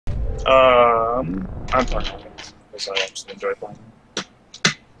I'm fine. Because I just enjoy playing.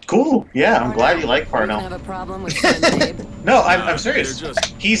 Cool. Yeah, I'm glad you like Parnell. Have a problem with Babe? No, I'm serious.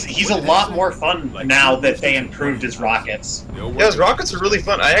 He's a lot more fun now that they improved his rockets. Yeah, his rockets are really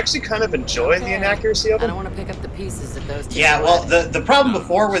fun. I actually kind of enjoy the inaccuracy of I them. don't want to pick up the pieces of those. Yeah, well, the problem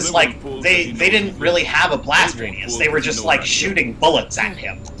before was like they didn't really have a blast radius. They were just like shooting bullets at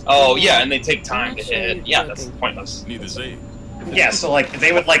him. Oh yeah, and they take time to hit. Yeah, that's pointless. Neither say. Yeah, so like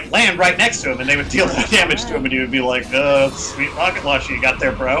they would like land right next to him and they would deal no damage to him and he would be like, sweet rocket launcher you got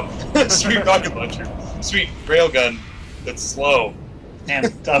there, bro. Sweet rocket launcher. Sweet railgun that's slow.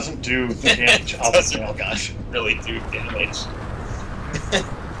 And doesn't do the damage of a railgun. Really do damage.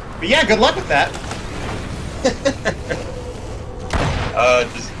 But yeah, good luck with that.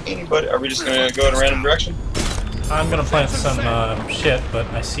 Does anybody... Are we just gonna go in a random direction? I'm gonna plant some shit, but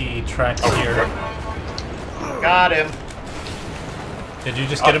I see tracks here. Got him. Did you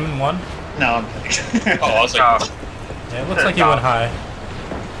just get him in one? No, I'm kidding. Oh, I was like... Yeah, it looks like he went high.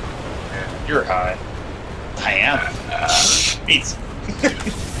 You're high. I am. Beats.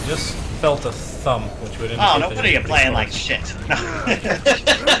 Just felt a thump, which would indicate Oh, no that wonder you're playing like shit. No. Yeah,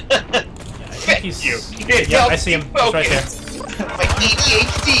 I think he's... Yeah, I see him. He's right there. Like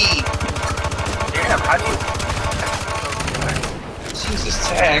ADHD. Damn, how do you... Jesus,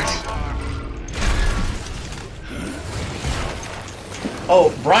 tags.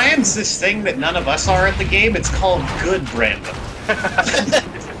 Oh, Brian's this thing that none of us are at the game. It's called Good Brandon.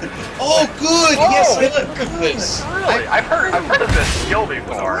 Oh, good! Oh, Yes, I look good. Really? I've heard of this skill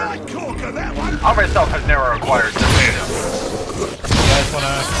before. I myself have never acquired this. You guys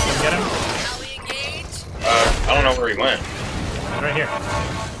wanna come get him? I don't know where he went. He's right here.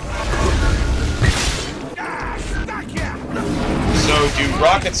 So, do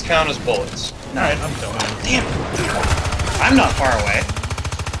rockets count as bullets? Alright, I'm killing him. Damn. I'm not far away.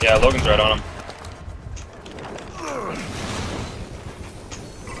 Yeah, Logan's right on him.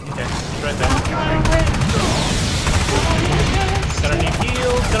 Okay, he's right there. Gonna need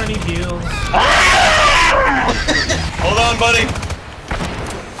heals, gonna need heals. Hold on, buddy.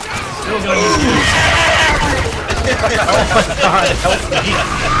 Still gonna need heals.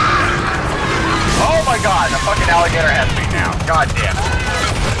 Oh my god, the fucking alligator has me now. God damn it.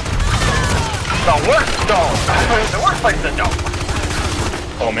 The worst zone. The worst place to jump.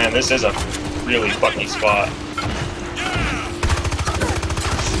 Oh man, this is a really fucky spot.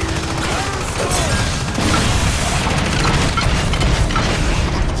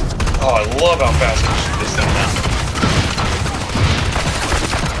 Oh, I love how fast you shoot this thing now.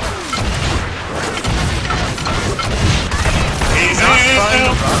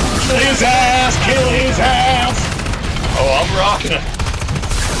 His ass, kill his ass. Oh, I'm rocking it.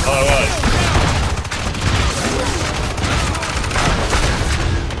 Oh, I was.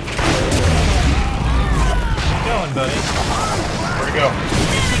 Going, buddy. Where'd he go?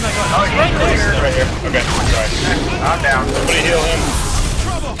 Oh, Right there. Right here. Okay, sorry. I'm down. Somebody heal him.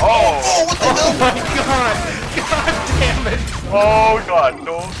 Oh! what the hell? Oh my god! God damn it! Oh god,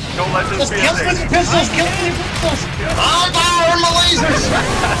 don't let this be a Kill him with thing. your pistols, kill him with your pistols. I'm powering my lasers!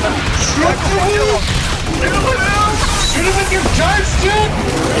 Shoot him with your darts, dude!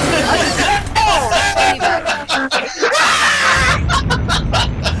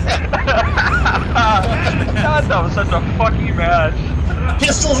 God, that was such a fucking match.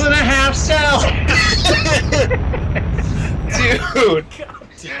 Pistols and a half cell! Dude!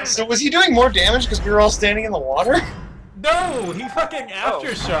 So was he doing more damage because we were all standing in the water? No! He fucking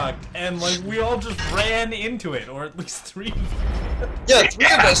aftershocked, and like we all just ran into it, or at least three. Yeah, three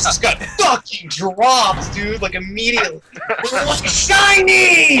of us just got fucking dropped, dude, like immediately.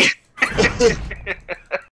 Shiny!